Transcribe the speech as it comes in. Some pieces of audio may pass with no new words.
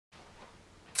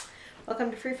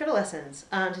Welcome to Free Fiddle Lessons.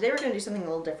 Today we're going to do something a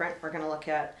little different. We're going to look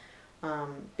at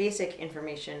basic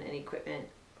information and equipment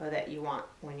that you want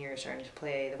when you're starting to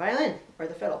play the violin or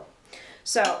the fiddle.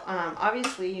 So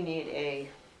obviously you need a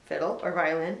fiddle or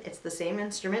violin. It's the same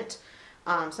instrument.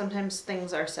 Sometimes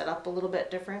things are set up a little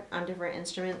bit different on different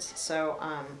instruments. So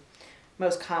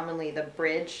most commonly the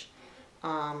bridge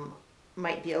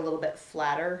might be a little bit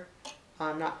flatter,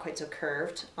 not quite so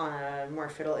curved on a more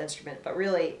fiddle instrument, but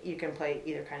really you can play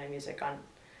either kind of music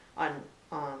on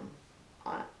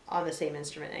the same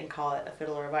instrument and call it a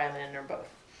fiddle or a violin or both.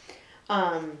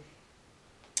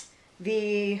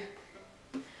 The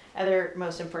other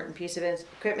most important piece of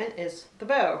equipment is the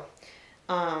bow.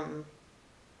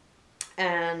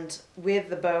 And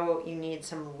with the bow you need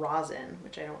some rosin,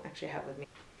 which I don't actually have with me.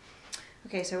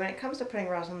 Okay, so when it comes to putting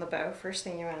rosin on the bow, first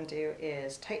thing you want to do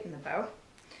is tighten the bow.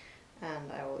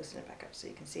 And I will loosen it back up so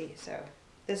you can see. So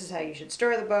this is how you should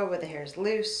store the bow with the hairs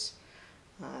loose.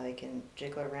 They can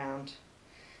jiggle around.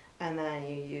 And then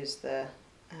you use the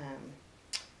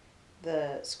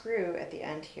screw at the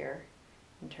end here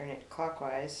and turn it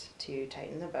clockwise to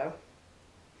tighten the bow.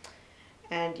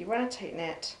 And you want to tighten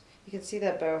it. You can see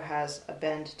that bow has a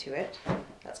bend to it.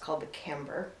 That's called the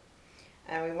camber.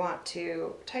 And we want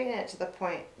to tighten it to the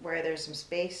point where there's some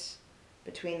space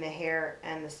between the hair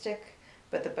and the stick,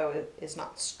 but the bow is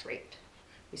not straight.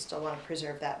 We still want to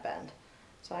preserve that bend.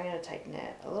 So I'm going to tighten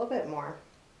it a little bit more.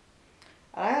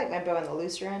 I like my bow on the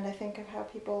looser end, I think, of how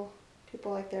people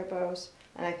like their bows,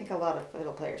 and I think a lot of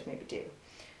fiddle players maybe do.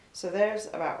 So there's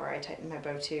about where I tighten my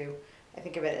bow to. I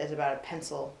think of it as about a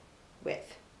pencil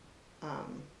width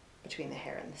between the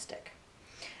hair and the stick.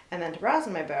 And then to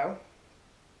rosin my bow,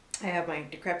 I have my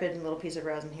decrepit little piece of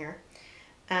rosin here,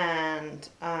 and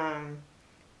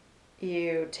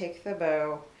you take the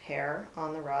bow hair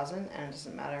on the rosin, and it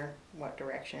doesn't matter what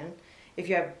direction. If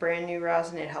you have brand new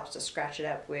rosin, it helps to scratch it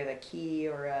up with a key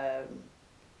or a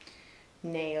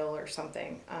nail or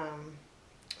something.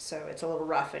 So it's a little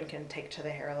rough and can take to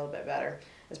the hair a little bit better,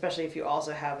 especially if you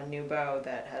also have a new bow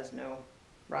that has no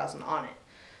rosin on it.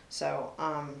 So,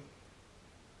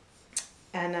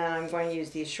 and then I'm going to use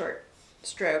these short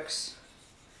strokes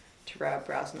to rub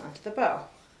rosin onto the bow.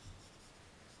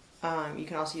 You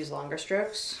can also use longer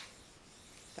strokes.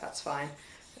 That's fine.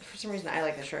 For some reason I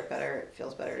like the short better. It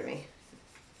feels better to me.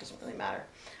 It doesn't really matter.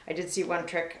 I did see one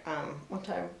trick one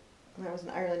time when I was in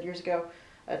Ireland years ago.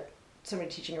 Somebody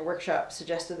teaching a workshop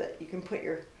suggested that you can put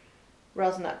your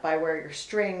rosin up by where your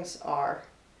strings are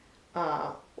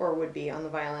or would be on the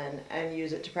violin and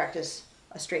use it to practice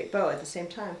a straight bow at the same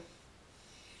time.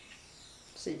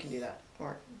 So you can do that.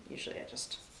 Or usually I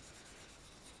just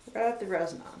rub the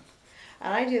rosin on.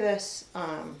 And I do this,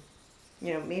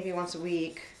 you know, maybe once a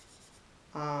week,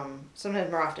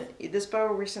 sometimes more often. This bow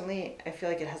recently, I feel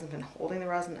like it hasn't been holding the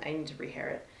rosin. I need to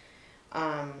rehair it.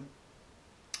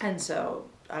 And so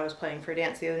I was playing for a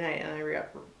dance the other night and I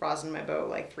rosined my bow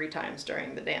like 3 times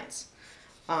during the dance.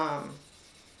 But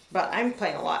I'm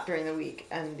playing a lot during the week,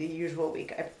 and the usual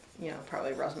week I,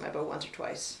 probably rosin my bow once or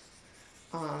twice.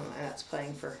 And that's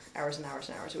playing for hours and hours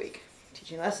and hours a week.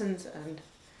 Teaching lessons and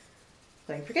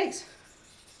playing for gigs.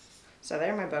 So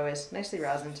there my bow is, nicely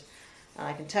rosined. And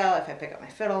I can tell if I pick up my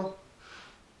fiddle,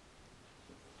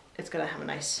 it's going to have a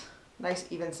nice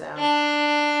even sound.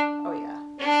 Oh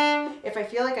yeah. If I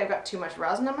feel like I've got too much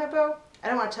rosin on my bow, I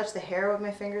don't want to touch the hair with my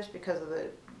fingers because of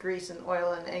the grease and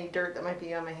oil and any dirt that might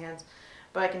be on my hands.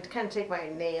 But I can kind of take my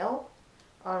nail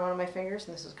on one of my fingers,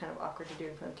 and this is kind of awkward to do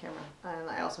in front of the camera. And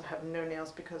I also have no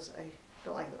nails because I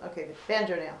don't like them. Okay, the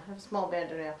banjo nail. I have a small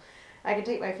banjo nail. I can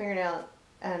take my fingernail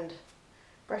and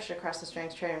brush it across the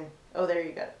strings, try and, oh, there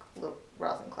you go, a little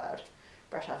rosin cloud.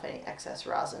 Brush off any excess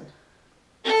rosin.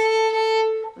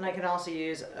 And I can also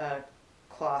use a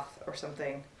cloth or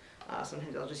something.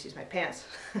 Sometimes I'll just use my pants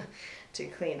to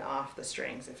clean off the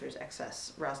strings if there's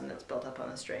excess rosin that's built up on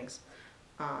the strings.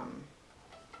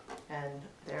 And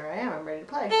there I am, I'm ready to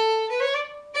play.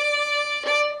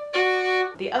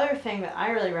 The other thing that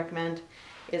I really recommend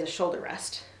is a shoulder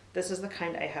rest. This is the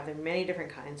kind I have. There are many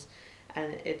different kinds,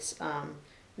 and it's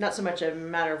not so much a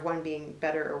matter of one being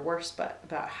better or worse, but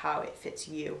about how it fits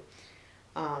you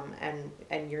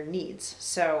and your needs.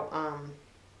 So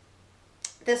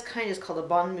this kind is called a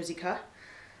Bon Musica.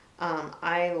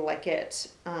 I like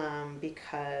it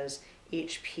because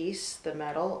each piece, the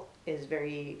metal, is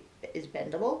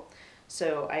bendable,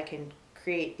 so I can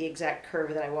create the exact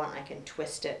curve that I want. I can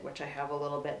twist it, which I have a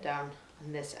little bit down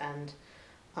on this end,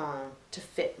 to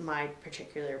fit my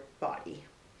particular body.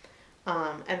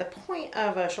 And the point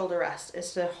of a shoulder rest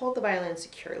is to hold the violin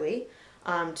securely,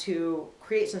 to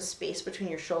create some space between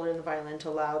your shoulder and the violin to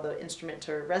allow the instrument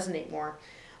to resonate more,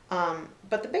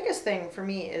 But the biggest thing for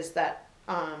me is that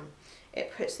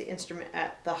it puts the instrument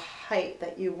at the height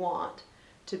that you want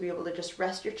to be able to just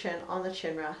rest your chin on the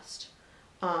chin rest,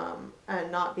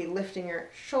 and not be lifting your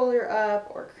shoulder up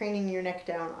or craning your neck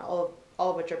down, all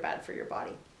of which are bad for your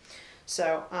body.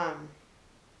 So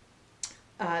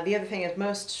the other thing is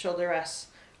most shoulder rests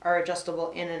are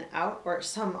adjustable in and out, or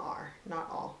some are, not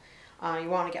all. You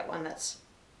want to get one that's,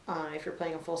 if you're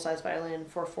playing a full-size violin,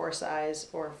 for 4 size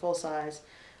or full size.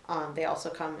 They also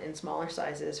come in smaller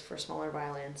sizes for smaller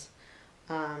violins.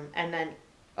 And then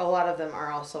a lot of them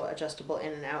are also adjustable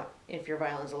in and out if your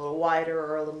violin's a little wider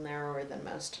or a little narrower than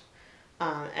most.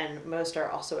 And most are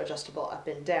also adjustable up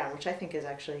and down, which I think is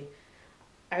actually,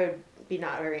 I would be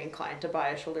not very inclined to buy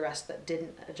a shoulder rest that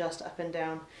didn't adjust up and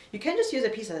down. You can just use a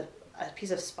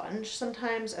piece of sponge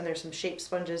sometimes, and there's some shaped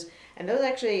sponges, and those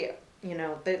actually, you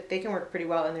know, they can work pretty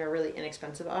well, and they're a really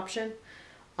inexpensive option.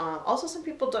 Also, some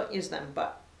people don't use them,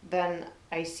 but then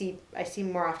I see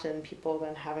more often people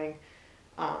than having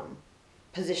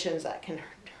positions that can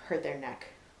hurt their neck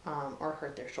or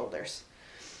hurt their shoulders.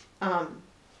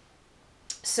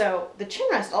 So the chin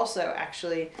rest also,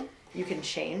 actually, you can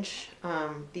change.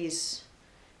 These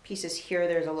pieces here,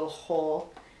 there's a little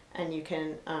hole, and you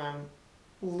can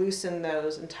loosen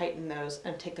those and tighten those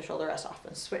and take the shoulder rest off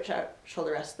and switch out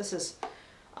shoulder rest. This is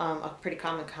a pretty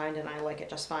common kind, and I like it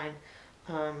just fine.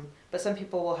 But some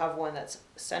people will have one that's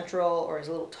central or is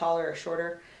a little taller or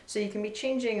shorter. So you can be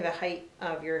changing the height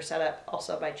of your setup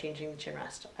also by changing the chin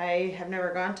rest. I have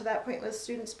never gone to that point with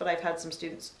students, but I've had some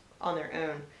students on their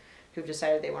own who've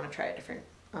decided they want to try a different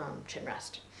chin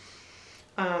rest.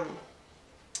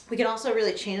 We can also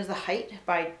really change the height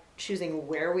by choosing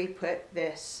where we put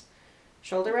this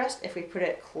shoulder rest. If we put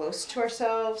it close to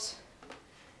ourselves,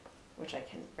 which I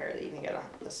can barely even get on,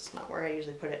 this is not where I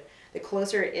usually put it. The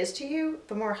closer it is to you,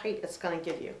 the more height it's going to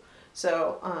give you.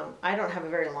 So I don't have a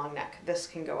very long neck. This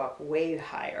can go up way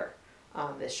higher,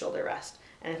 this shoulder rest.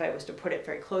 And if I was to put it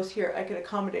very close here, I could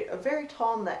accommodate a very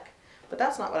tall neck, but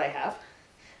that's not what I have.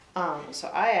 So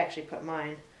I actually put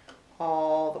mine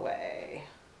all the way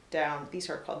down. These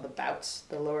are called the bouts,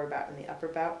 the lower bout and the upper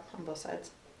bout on both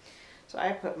sides. So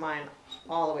I put mine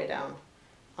all the way down,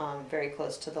 very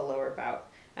close to the lower bout.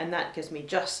 And that gives me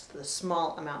just the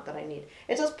small amount that I need.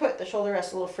 It does put the shoulder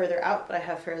rest a little further out, but I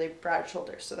have fairly broad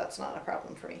shoulders, so that's not a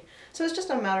problem for me. So it's just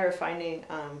a matter of finding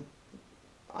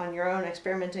on your own,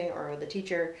 experimenting, or with the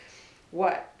teacher,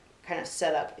 what kind of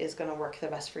setup is going to work the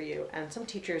best for you. And some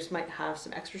teachers might have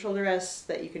some extra shoulder rests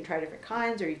that you can try different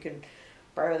kinds, or you can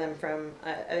borrow them from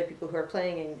other people who are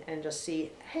playing and just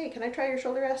see, hey, can I try your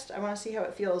shoulder rest? I want to see how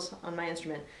it feels on my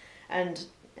instrument. And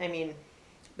I mean,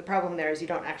 the problem there is you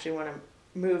don't actually want to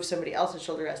move somebody else's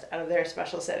shoulder rest out of their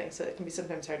special setting, so it can be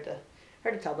sometimes hard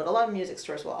to tell, but a lot of music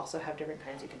stores will also have different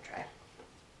kinds you can try.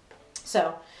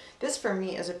 So this for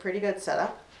me is a pretty good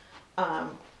setup.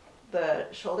 The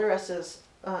shoulder rest is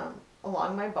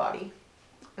along my body,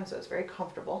 and so it's very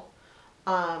comfortable,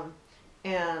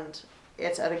 and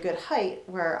it's at a good height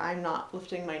where I'm not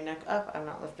lifting my neck up, I'm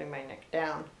not lifting my neck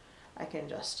down. I can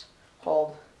just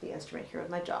hold the instrument here with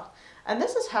my jaw. And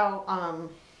this is how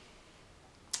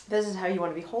you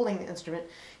want to be holding the instrument.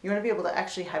 You want to be able to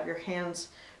actually have your hands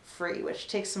free, which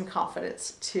takes some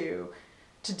confidence to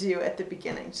do at the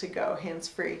beginning, to go hands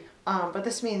free. But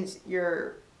this means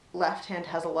your left hand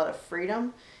has a lot of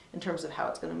freedom in terms of how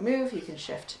it's going to move. You can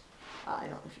shift, I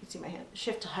don't know if you can see my hand,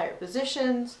 shift to higher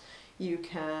positions. You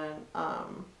can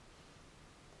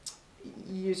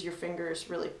use your fingers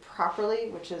really properly,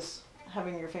 which is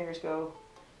having your fingers go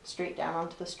straight down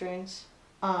onto the strings.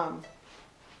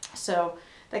 So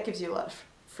that gives you a lot of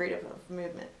freedom of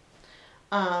movement.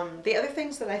 The other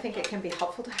things that I think it can be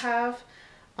helpful to have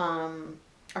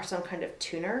are some kind of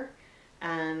tuner,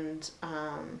 and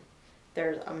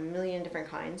there's a million different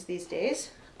kinds these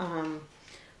days.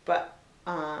 But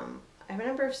I have a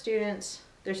number of students.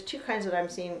 There's 2 kinds that I'm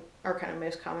seeing are kind of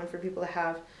most common for people to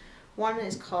have. One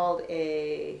is called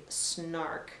a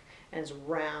snark, and it's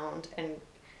round. And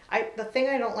the thing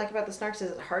I don't like about the snarks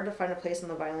is it's hard to find a place on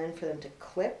the violin for them to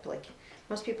clip. Like,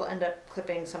 most people end up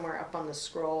clipping somewhere up on the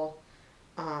scroll,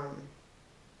 but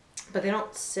they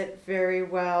don't sit very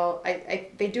well.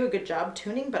 They do a good job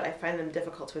tuning, but I find them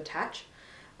difficult to attach.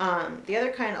 The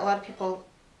other kind, a lot of people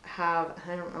have,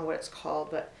 I don't know what it's called,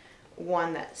 but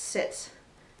one that sits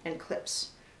and clips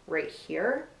right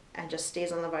here and just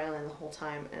stays on the violin the whole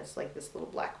time, and it's like this little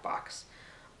black box.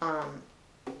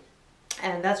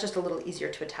 And that's just a little easier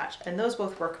to attach. And those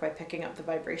both work by picking up the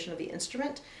vibration of the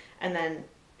instrument and then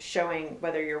showing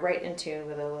whether you're right in tune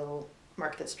with a little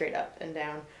mark that's straight up and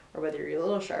down, or whether you're a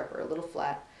little sharp or a little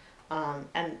flat.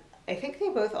 And I think they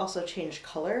both also change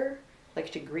color,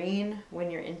 like to green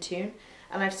when you're in tune.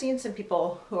 And I've seen some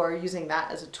people who are using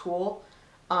that as a tool,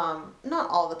 not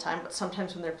all the time, but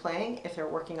sometimes when they're playing, if they're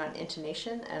working on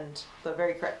intonation and the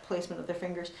very correct placement of their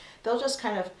fingers, they'll just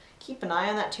kind of keep an eye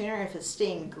on that tuner. If it's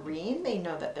staying green, they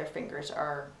know that their fingers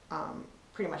are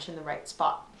pretty much in the right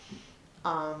spot.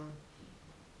 And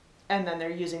then they're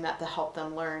using that to help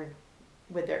them learn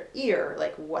with their ear,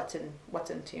 like what's in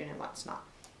tune and what's not.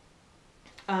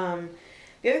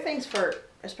 The other things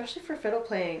especially for fiddle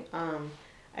playing,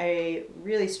 I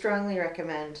really strongly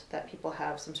recommend that people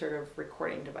have some sort of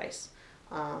recording device.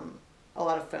 A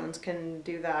lot of phones can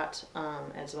do that,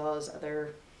 as well as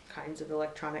other kinds of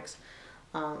electronics.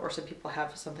 Or some people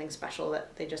have something special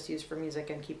that they just use for music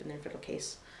and keep in their fiddle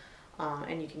case.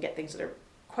 And you can get things that are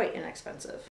quite inexpensive.